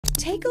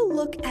Take a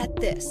look at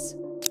this.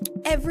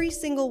 Every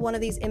single one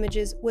of these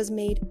images was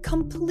made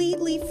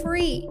completely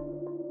free.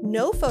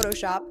 No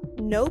Photoshop,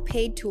 no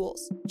paid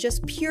tools,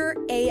 just pure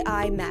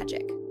AI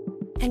magic.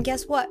 And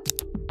guess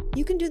what?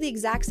 You can do the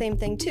exact same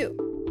thing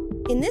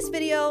too. In this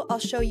video, I'll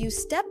show you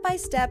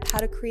step-by-step how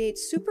to create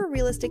super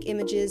realistic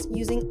images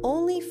using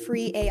only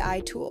free AI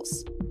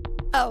tools.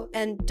 Oh,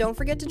 and don't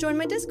forget to join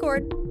my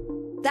Discord.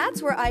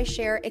 That's where I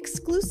share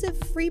exclusive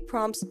free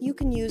prompts you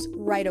can use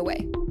right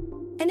away.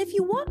 And if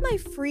you want my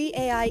free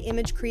AI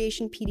image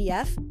creation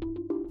PDF,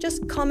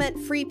 just comment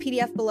free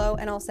PDF below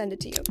and I'll send it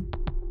to you.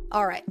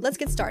 All right, let's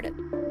get started.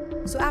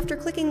 So after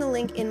clicking the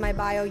link in my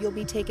bio, you'll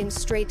be taken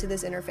straight to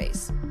this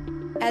interface.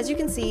 As you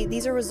can see,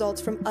 these are results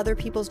from other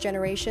people's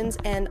generations,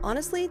 and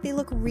honestly, they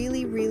look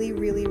really, really,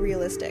 really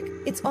realistic.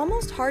 It's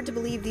almost hard to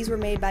believe these were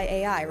made by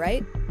AI,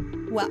 right?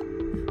 Well,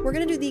 we're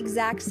gonna do the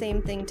exact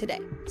same thing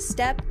today,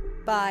 step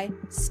by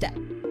step.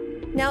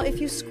 Now,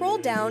 if you scroll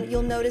down,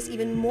 you'll notice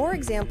even more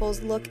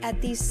examples look at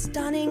these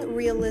stunning,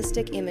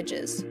 realistic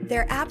images.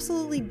 They're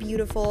absolutely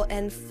beautiful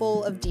and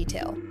full of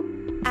detail.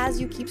 As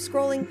you keep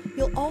scrolling,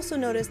 you'll also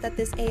notice that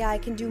this AI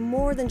can do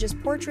more than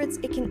just portraits.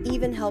 It can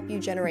even help you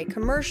generate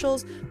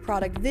commercials,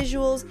 product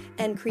visuals,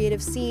 and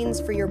creative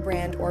scenes for your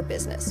brand or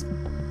business.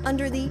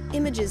 Under the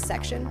Images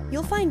section,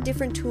 you'll find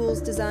different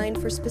tools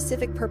designed for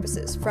specific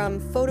purposes, from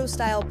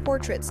photo-style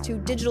portraits to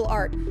digital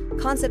art,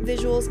 concept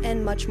visuals,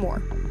 and much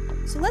more.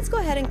 So let's go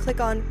ahead and click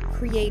on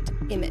Create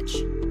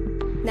Image.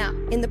 Now,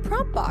 in the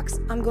prompt box,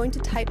 I'm going to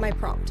type my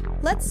prompt.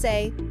 Let's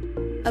say,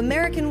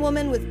 American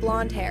woman with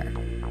blonde hair.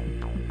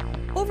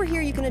 Over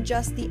here, you can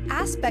adjust the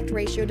aspect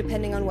ratio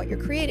depending on what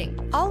you're creating.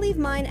 I'll leave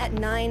mine at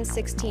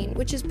 9:16,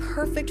 which is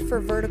perfect for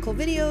vertical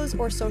videos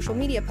or social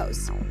media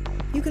posts.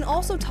 You can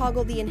also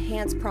toggle the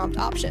Enhance Prompt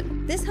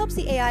option. This helps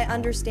the AI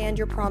understand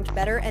your prompt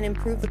better and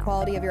improve the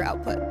quality of your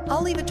output.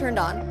 I'll leave it turned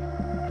on.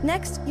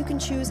 Next, you can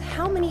choose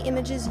how many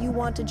images you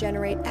want to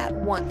generate at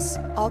once.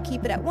 I'll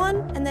keep it at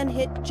 1 and then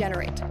hit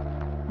Generate.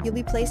 You'll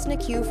be placed in a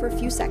queue for a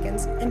few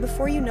seconds, and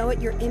before you know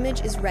it, your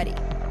image is ready.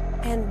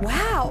 And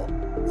wow!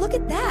 Look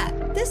at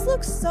that! This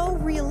looks so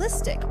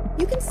realistic.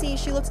 You can see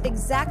she looks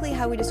exactly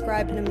how we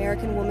described an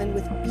American woman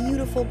with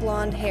beautiful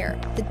blonde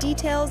hair. The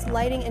details,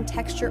 lighting, and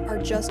texture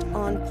are just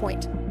on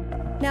point.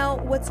 Now,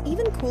 what's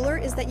even cooler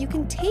is that you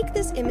can take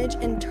this image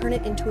and turn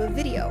it into a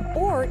video,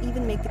 or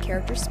even make the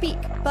character speak.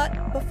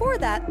 But before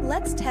that,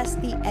 let's test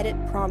the Edit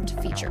Prompt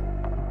feature.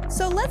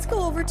 So let's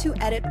go over to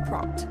Edit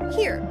Prompt.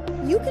 Here,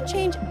 you can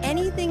change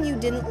anything you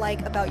didn't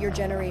like about your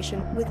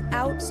generation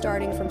without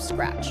starting from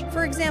scratch.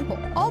 For example,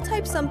 I'll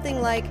type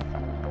something like,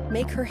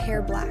 make her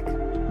hair black.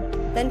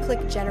 Then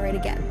click Generate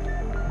again.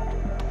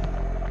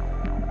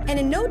 And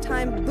in no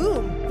time,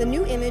 boom, the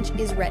new image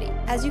is ready.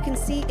 As you can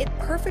see, it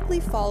perfectly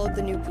followed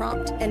the new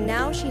prompt, and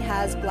now she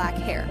has black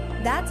hair.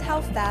 That's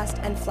how fast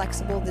and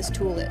flexible this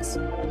tool is.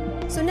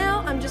 So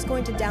now I'm just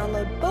going to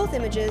download both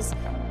images,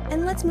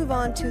 and let's move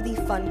on to the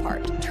fun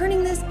part,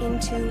 turning this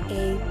into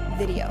a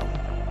video.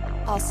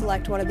 I'll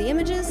select one of the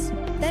images,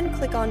 then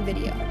click on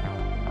Video.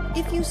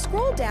 If you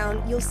scroll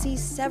down, you'll see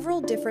several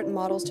different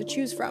models to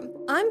choose from.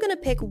 I'm gonna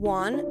pick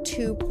WAN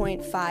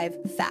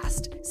 2.5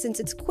 Fast,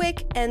 since it's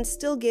quick and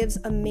still gives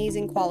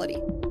amazing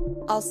quality.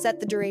 I'll set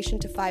the duration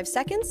to 5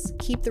 seconds,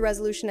 keep the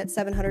resolution at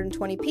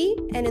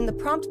 720p, and in the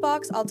prompt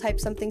box, I'll type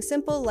something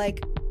simple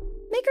like,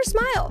 make her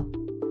smile.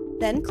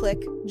 Then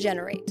click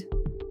Generate.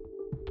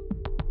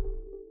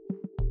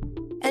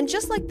 And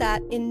just like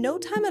that, in no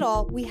time at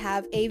all, we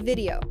have a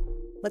video.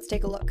 Let's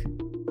take a look.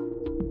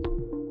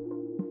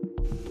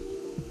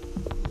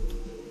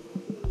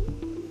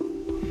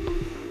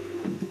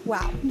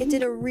 Wow, it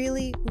did a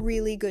really,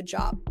 really good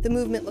job. The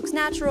movement looks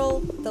natural,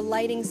 the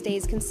lighting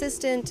stays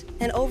consistent,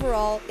 and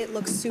overall, it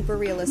looks super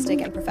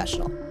realistic and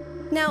professional.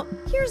 Now,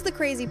 here's the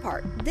crazy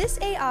part. This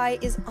AI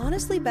is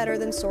honestly better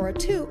than Sora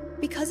 2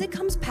 because it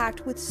comes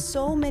packed with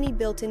so many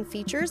built-in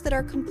features that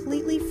are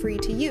completely free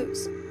to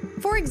use.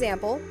 For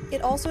example,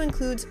 it also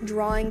includes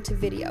drawing to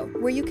video,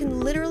 where you can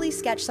literally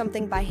sketch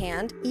something by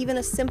hand, even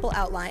a simple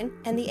outline,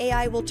 and the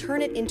AI will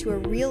turn it into a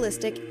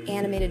realistic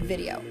animated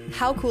video.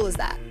 How cool is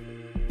that?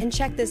 And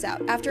check this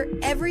out, after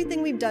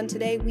everything we've done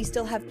today, we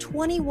still have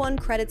 21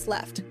 credits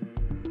left.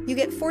 You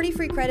get 40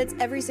 free credits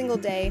every single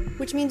day,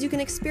 which means you can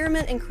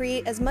experiment and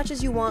create as much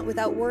as you want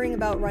without worrying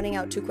about running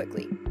out too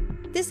quickly.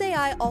 This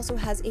AI also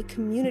has a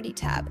community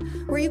tab,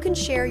 where you can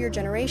share your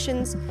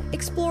generations,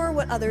 explore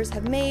what others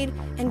have made,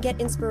 and get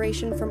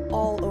inspiration from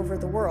all over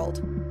the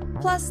world.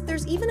 Plus,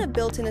 there's even a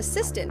built-in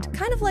assistant,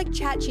 kind of like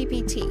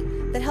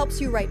ChatGPT, that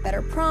helps you write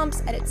better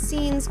prompts, edit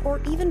scenes,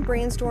 or even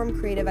brainstorm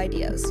creative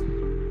ideas.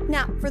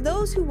 Now, for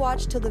those who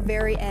watch till the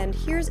very end,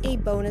 here's a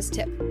bonus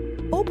tip.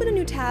 Open a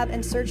new tab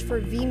and search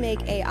for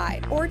VMake AI,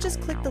 or just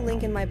click the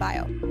link in my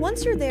bio.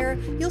 Once you're there,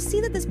 you'll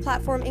see that this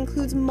platform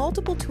includes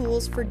multiple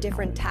tools for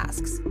different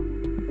tasks.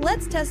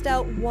 Let's test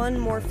out one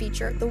more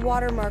feature, the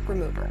watermark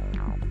remover.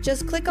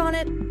 Just click on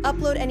it,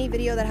 upload any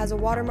video that has a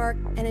watermark,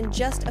 and in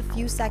just a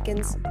few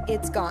seconds,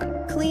 it's gone.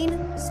 Clean,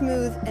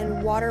 smooth,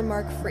 and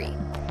watermark free.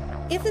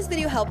 If this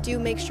video helped you,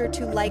 make sure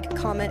to like,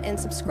 comment, and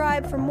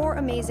subscribe for more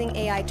amazing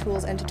AI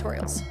tools and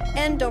tutorials.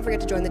 And don't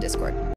forget to join the Discord.